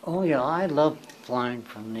 Oh yeah, I loved flying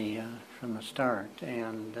from the start,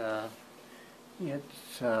 and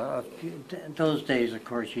it's those days, of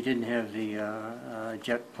course, you didn't have the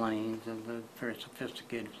jet planes and the very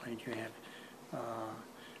sophisticated planes you have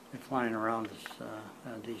flying around us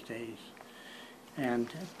these days. And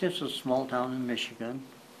this was a small town in Michigan,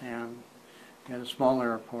 and we had a small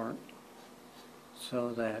airport,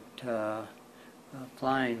 so that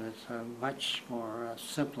flying was much more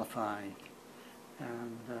simplified,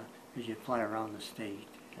 and as you fly around the state.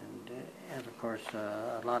 And of course,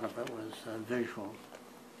 a lot of it was visual.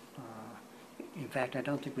 In fact, I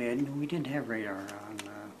don't think we didn't have radar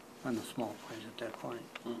on the small planes at that point.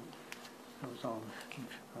 Mm. It was all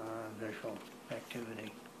visual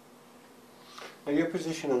activity. Now, your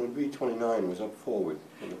position on the B-29 was up forward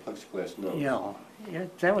in the plexiglass nose. Yeah,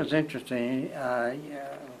 that was interesting.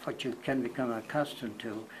 What you can become accustomed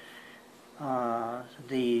to.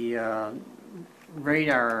 The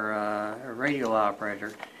radio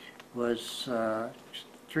operator was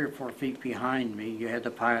 3 or 4 feet behind me. You had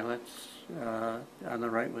the pilots. On the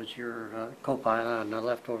right was your co-pilot. On the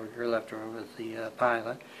left over, your left over was the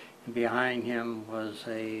pilot. And behind him was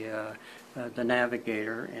the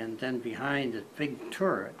navigator, and then behind the big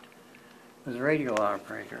turret was the radio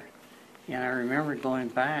operator. And I remember going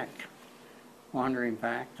back, wandering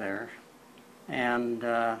back there, and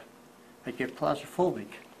I'd get claustrophobic.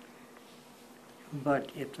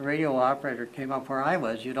 But if the radio operator came up where I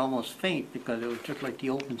was, you'd almost faint because it was just like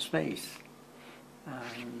the open space.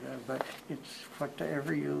 But it's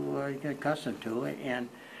whatever you get accustomed to. And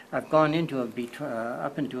I've gone into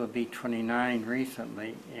up into a B-29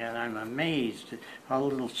 recently, and I'm amazed at how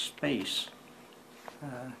little space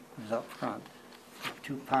is up front.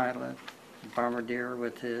 2 pilots, Bombardier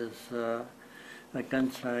with his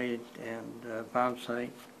gun sight and bomb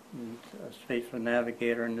sight, and a spaceman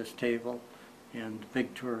navigator in this table, and the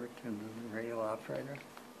big turret and the radio operator.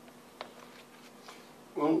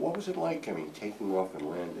 Well, what was it like, I mean, taking off and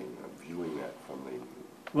landing, viewing that from the...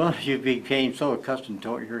 Well, you became so accustomed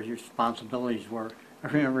to what your responsibilities were. I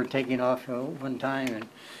remember taking off one time,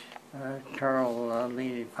 and Carl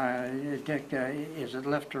Lee, Dick, is it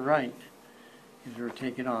left or right? As we were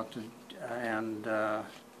taking off, and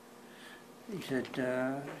he said,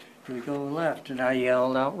 "Do we go left?" And I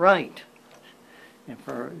yelled out, "Right!" And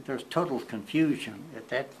there was total confusion at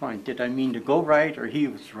that point. Did I mean to go right, or he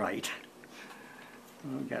was right?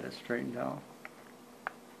 We got it straightened out.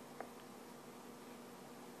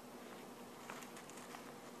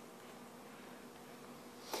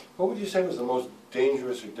 What would you say was the most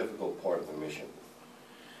dangerous or difficult part of the mission?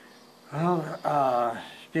 Well,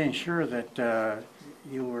 being sure that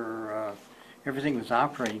you were everything was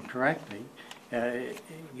operating correctly.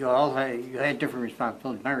 You had different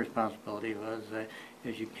responsibilities. My responsibility was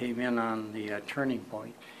as you came in on the turning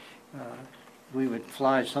point, we would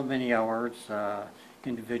fly so many hours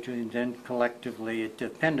individually, and then collectively. It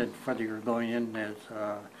depended whether you were going in as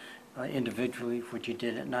individually, which you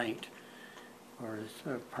did at night, or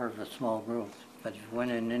as part of a small group. But if you went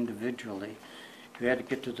in individually, you had to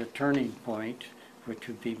get to the turning point, which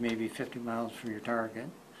would be maybe 50 miles from your target.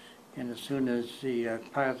 And as soon as the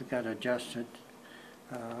pilot got adjusted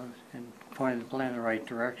and pointed the plane in the right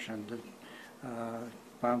direction, the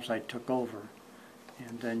bomb sight took over.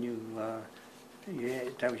 And then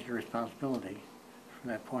that was your responsibility from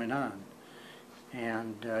that point on.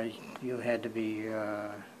 And you had to be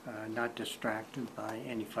not distracted by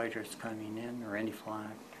any fighters coming in or any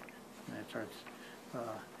flak, that sort of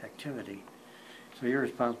activity. So your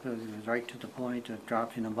responsibility was right to the point of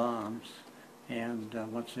dropping the bombs, and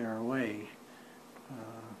once they're away,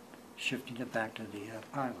 shifting it back to the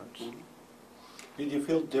pilots. Mm-hmm. Did you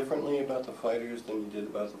feel differently about the fighters than you did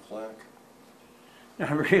about the flak?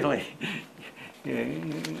 Not really.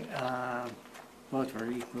 Both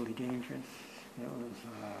were equally dangerous. It was,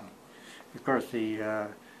 of course, the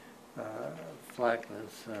flak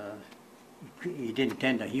was, you didn't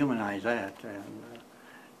tend to humanize that, and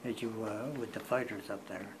as you with the fighters up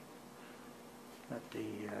there. But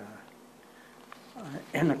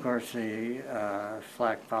and of course the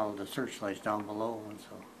flak followed the searchlights down below, and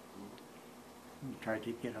so we tried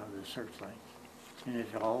to get out of the searchlights. And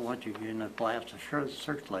if once you get in a blast of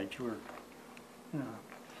searchlights, you were,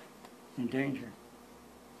 in danger.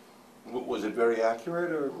 Was it very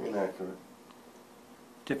accurate or inaccurate?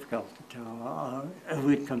 Difficult to tell.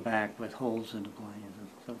 We'd come back with holes in the planes and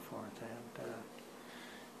so forth, and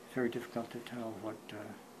it's very difficult to tell what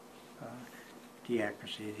the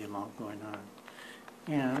accuracy of the amount going on.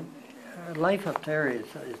 And life up there is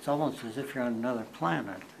it's almost as if you're on another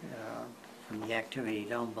planet from the activity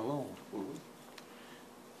down below.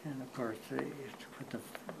 Mm-hmm. And of course,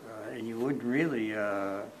 and you wouldn't really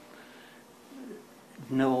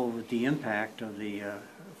know the impact of the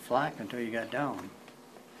flak until you got down.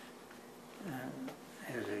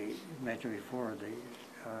 As I mentioned before, the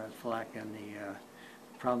flak and the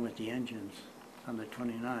problem with the engines on the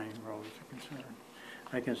 29 were always a concern.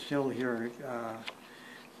 I can still hear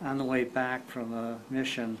on the way back from a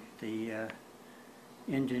mission, the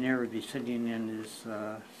engineer would be sitting in his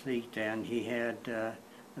seat, and he had,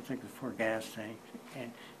 I think, 4 gas tanks,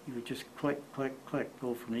 and he would just click, click, click,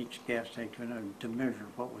 go from each gas tank to another to measure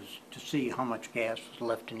what was, to see how much gas was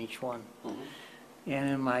left in each one. Mm-hmm. And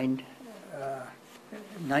in my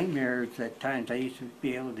nightmares at times, I used to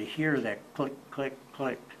be able to hear that click, click,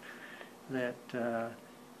 click, that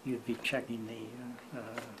you'd be checking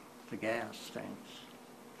the gas tanks.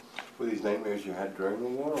 Were these nightmares you had during the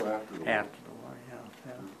war or after the war? After the war,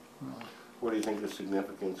 yeah. Mm-hmm. What do you think the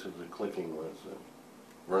significance of the clicking was?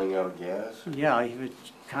 Running out of gas? Yeah, he would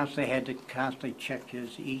had to constantly check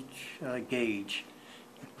each gauge.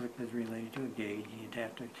 The click was related to a gauge. He'd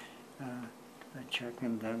have to check,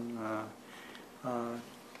 and then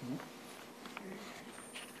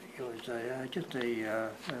it was just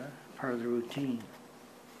a part of the routine.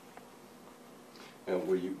 And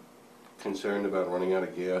were you concerned about running out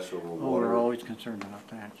of gas over water? Oh, we're always concerned about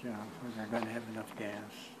that, yeah. We're going to have enough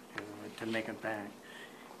gas to make it back.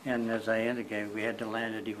 And as I indicated, we had to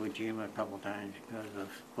land at Iwo Jima a couple of times because of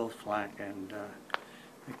both flak and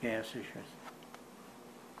the gas issues.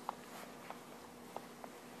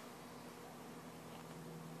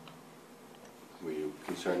 Were you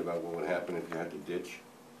concerned about what would happen if you had to ditch?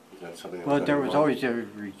 Is that something that Well, was there was always a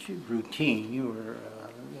routine. You were,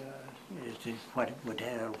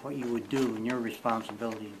 what you would do and your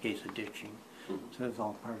responsibility in case of ditching. Mhm. So it's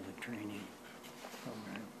all part of the training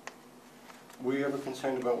program. Were you ever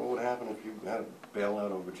concerned about what would happen if you had to bail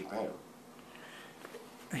out over Japan?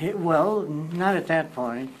 Well, not at that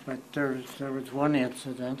point, but there was one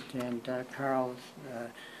incident, and Carl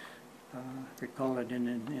recalled it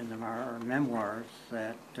in our memoirs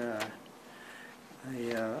that a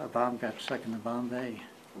bomb got stuck in the Bombay,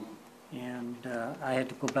 and I had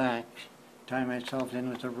to go back, tie myself in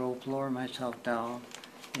with a rope, lower myself down,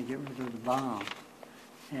 and get rid of the bomb.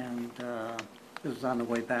 And it was on the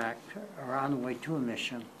way back, or on the way to a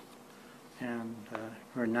mission. And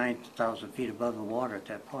we're 9,000 feet above the water at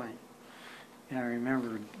that point. And I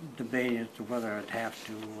remember debating as to whether I'd have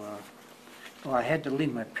to, well, I had to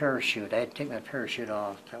leave my parachute. I had to take my parachute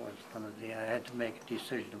off. That was one of the, I had to make a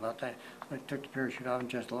decision about that. I took the parachute off and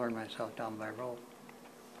just lowered myself down by rope.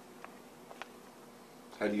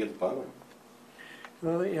 How did you get the bomb out?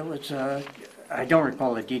 Well, it was, I don't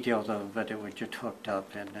recall the details of it, but it was just hooked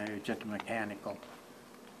up and it was just mechanical.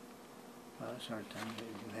 Sort of thing.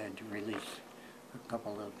 You had to release a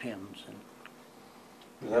couple of pins. And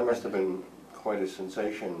That must have been quite a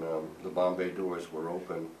sensation. The Bombay doors were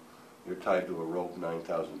open. You're tied to a rope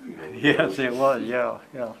 9,000 feet over. yes, it was. Yeah.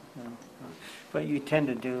 But you tend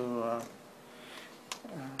to do,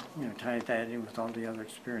 tie that in with all the other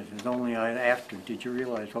experiences. Only after did you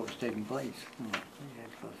realize what was taking place. You had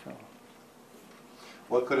to go through.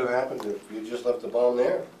 What could have happened if you just left the bomb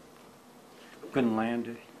there? Couldn't land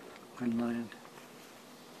it. Couldn't land.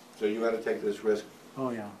 So you had to take this risk Oh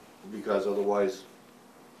yeah. because otherwise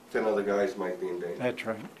 10 other guys might be in danger. That's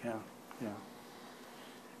right. Yeah.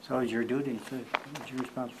 So it was your duty. It was your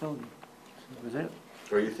responsibility. That was it.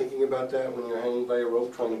 Are you thinking about that when you're hanging by a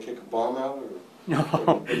rope trying to kick a bomb out? Or No.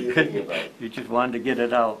 what are you thinking about? You just wanted to get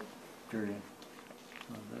it out. Period.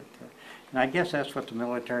 So and I guess that's what the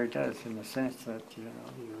military does, in the sense that you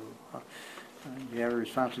have a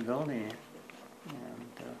responsibility,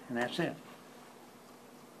 and that's it.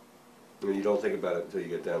 I mean, you don't think about it until you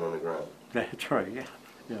get down on the ground. That's right.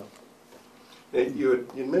 Yeah. You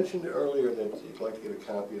mentioned earlier that you'd like to get a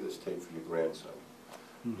copy of this tape for your grandson.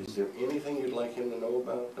 Mm-hmm. Is there anything you'd like him to know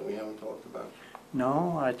about that we haven't talked about?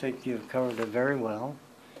 No, I think you've covered it very well.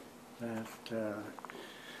 That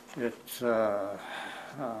it's.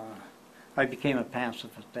 I became a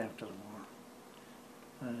pacifist after the war.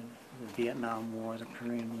 The Vietnam War, the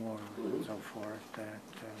Korean War, and so forth.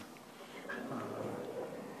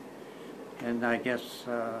 And I guess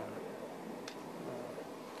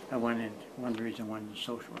one reason I went into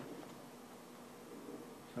social work.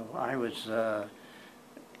 So I was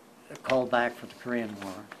called back for the Korean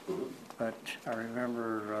War, but I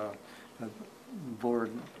remember the board,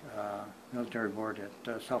 military board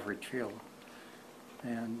at Selfridge Field,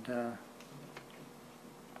 and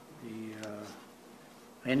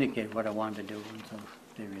I indicated what I wanted to do, and so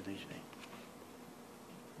they released me.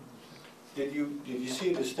 Did you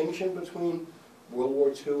see a distinction between World War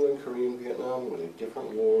II and Korean Vietnam? Were they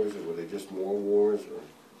different wars, or were they just more wars? Or?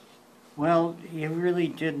 Well, you really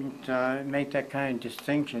didn't make that kind of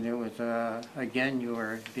distinction. It was, again, you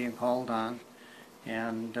were being called on,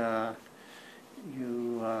 and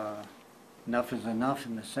enough is enough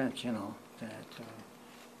in the sense, that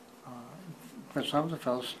but some of the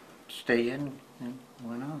fellows stayed in and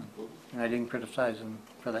went on. And I didn't criticize them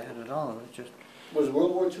for that at all. It was just. Was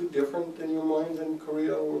World War II different in your mind than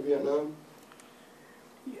Korea or Vietnam?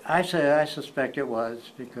 I suspect it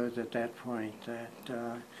was, because at that point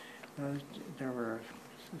there were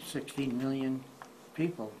 16 million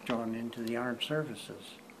people drawn into the armed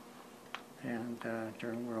services, and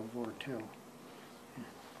during World War II.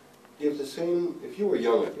 If you were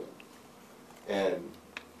young again, and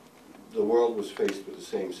the world was faced with the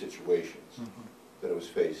same situations that it was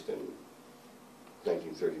faced in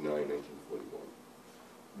 1939, 1941,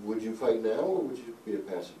 would you fight now, or would you be a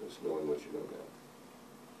pacifist, knowing what you know now?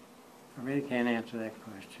 I really can't answer that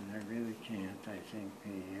question. I really can't. I think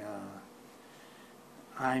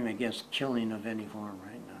I'm against killing of any form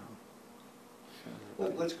right now.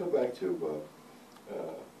 So Let's go back to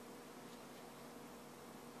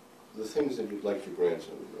the things that you'd like your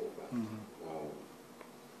grandson to know about.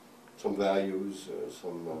 Some values,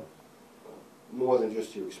 some more than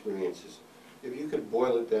just your experiences. If you could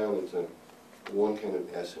boil it down into one kind of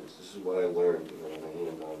essence, this is what I learned, and I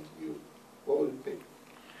hand on to you, what would it be?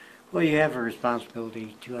 Well, you have a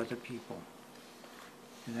responsibility to other people,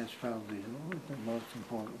 and that's probably the most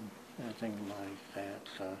important thing in life. That,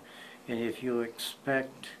 and if you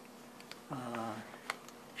expect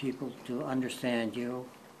people to understand you,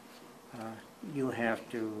 you have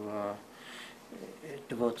to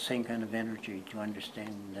devote the same kind of energy to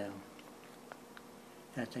understanding them.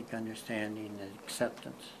 I think understanding and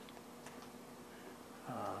acceptance.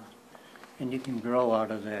 And you can grow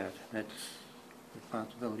out of that. That's the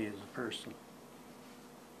responsibility as a person.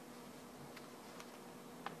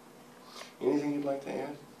 Anything you'd like to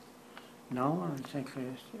add? No, I think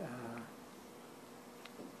there's,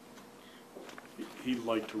 He'd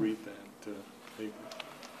like to read that paper.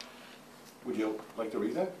 Would you like to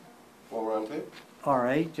read that while we're on tape? all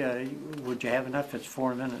right, would you have enough? It's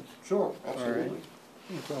 4 minutes. Sure, absolutely.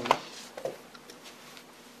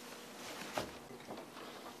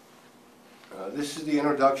 This is the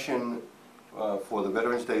introduction for the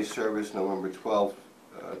Veterans Day service, November 12,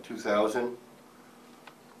 2000.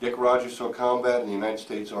 Dick Rogers saw combat in the United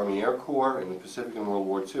States Army Air Corps in the Pacific in World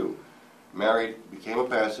War II. Married, became a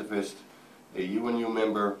pacifist, a UNU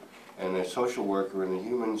member, and a social worker in the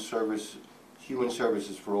human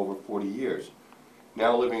services for over 40 years.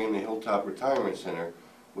 Now living in the Hilltop Retirement Center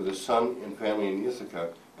with a son and family in Ithaca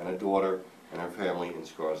and a daughter and her family in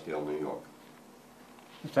Scarsdale, New York.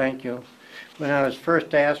 Thank you. When I was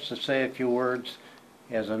first asked to say a few words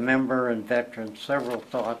as a member and veteran, several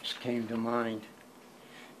thoughts came to mind.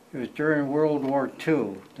 It was during World War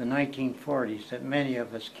II, the 1940s, that many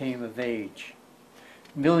of us came of age.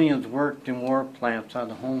 Millions worked in war plants on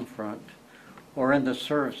the home front or in the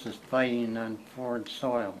services fighting on foreign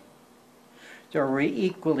soil. There were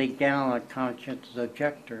equally gallant conscientious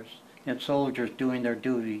objectors and soldiers doing their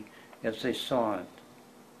duty as they saw it.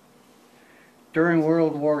 During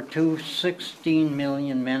World War II, 16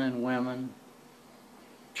 million men and women,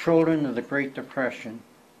 children of the Great Depression,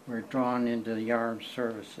 were drawn into the armed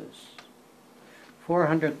services.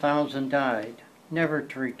 400,000 died, never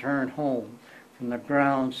to return home from the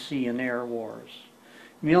ground, sea, and air wars.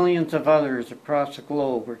 Millions of others across the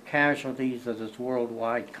globe were casualties of this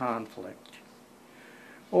worldwide conflict.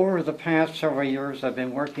 Over the past several years, I've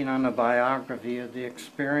been working on a biography of the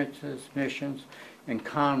experiences, missions, and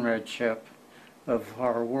comradeship of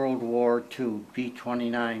our World War II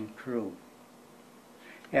B-29 crew.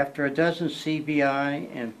 After a dozen CBI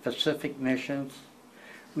and Pacific missions,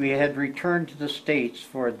 we had returned to the States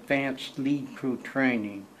for advanced lead crew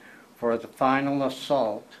training for the final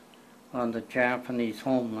assault on the Japanese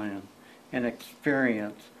homeland, an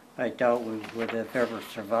experience I doubt we would have ever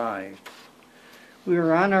survived. We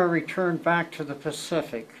were on our return back to the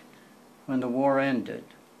Pacific when the war ended.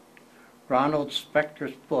 Ronald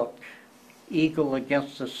Spector's book, Eagle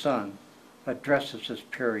Against the Sun, addresses this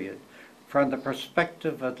period from the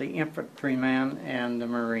perspective of the infantryman and the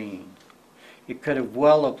Marine. It could have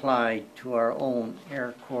well applied to our own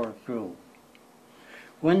Air Corps crew.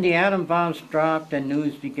 When the atom bombs dropped and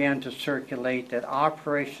news began to circulate that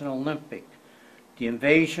Operation Olympic, the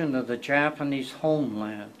invasion of the Japanese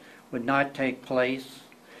homeland, would not take place,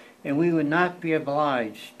 and we would not be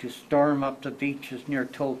obliged to storm up the beaches near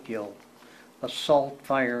Tokyo, assault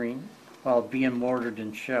firing while being mortared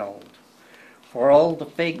and shelled. For all the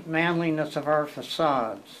fake manliness of our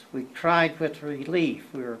facades, we cried with relief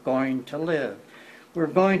we were going to live. We were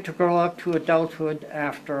going to grow up to adulthood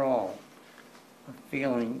after all, a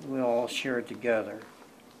feeling we all shared together.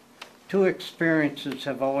 Two experiences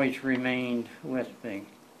have always remained with me.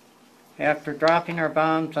 After dropping our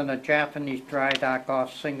bombs on a Japanese dry dock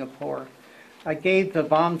off Singapore, I gave the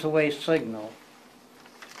bombs away signal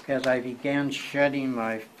as I began shedding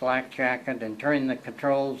my flak jacket and turning the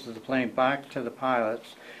controls of the plane back to the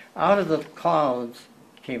pilots. Out of the clouds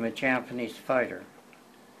came a Japanese fighter.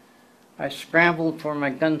 I scrambled for my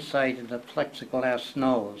gun sight in the plexiglass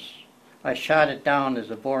nose. I shot it down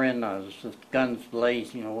as it bore in on us, with guns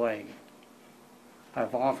blazing away.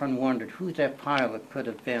 I've often wondered who that pilot could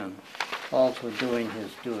have been, also doing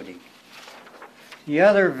his duty. The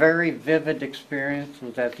other very vivid experience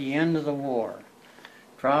was at the end of the war,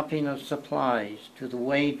 dropping of supplies to the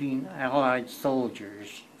waving Allied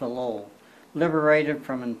soldiers below, liberated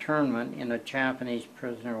from internment in a Japanese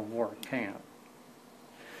prisoner of war camp.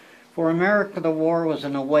 For America, the war was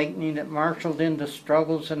an awakening that marshaled into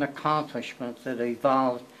struggles and accomplishments that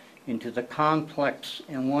evolved into the complex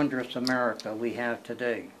and wondrous America we have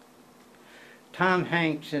today. Tom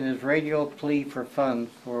Hanks, in his radio plea for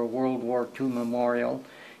funds for a World War II memorial,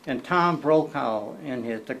 and Tom Brokaw, in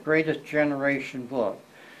his The Greatest Generation book,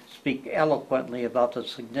 speak eloquently about the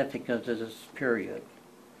significance of this period.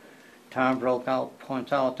 Tom Brokaw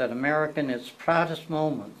points out that America in its proudest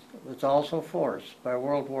moments was also forced by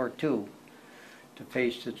World War II to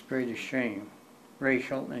face its greatest shame,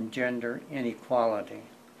 racial and gender inequality,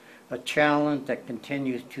 a challenge that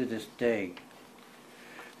continues to this day.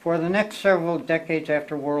 For the next several decades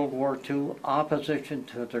after World War II, opposition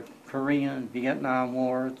to the Korean and Vietnam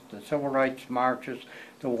Wars, the civil rights marches,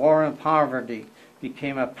 the war on poverty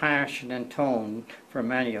became a passion and tone for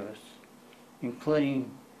many of us, including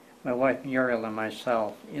my wife Muriel and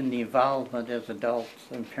myself, in the involvement as adults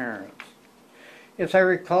and parents. As I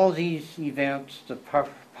recall these events, the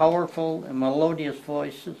powerful and melodious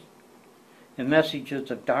voices and messages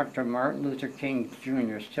of Dr. Martin Luther King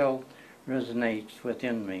Jr. still resonates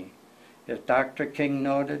within me. As Dr. King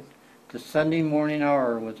noted, the Sunday morning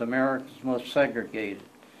hour was America's most segregated.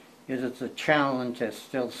 It is a challenge that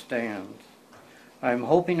still stands. I'm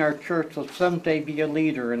hoping our church will someday be a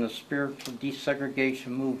leader in the spiritual desegregation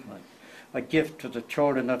movement, a gift to the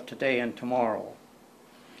children of today and tomorrow.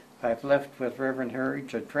 I've left with Reverend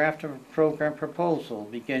Heritage a draft of a program proposal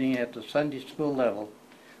beginning at the Sunday school level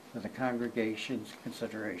for the congregation's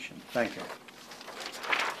consideration. Thank you.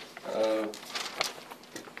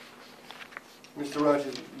 Mr.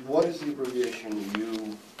 Rogers, what is the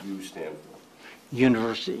abbreviation you stand for?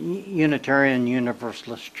 Unitarian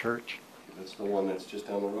Universalist Church. That's the one that's just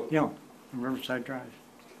down the road? Yeah, on Riverside Drive.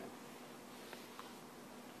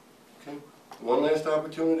 Okay. One last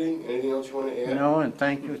opportunity. Anything else you want to add? No, and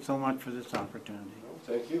thank you so much for this opportunity. No,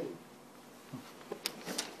 thank you.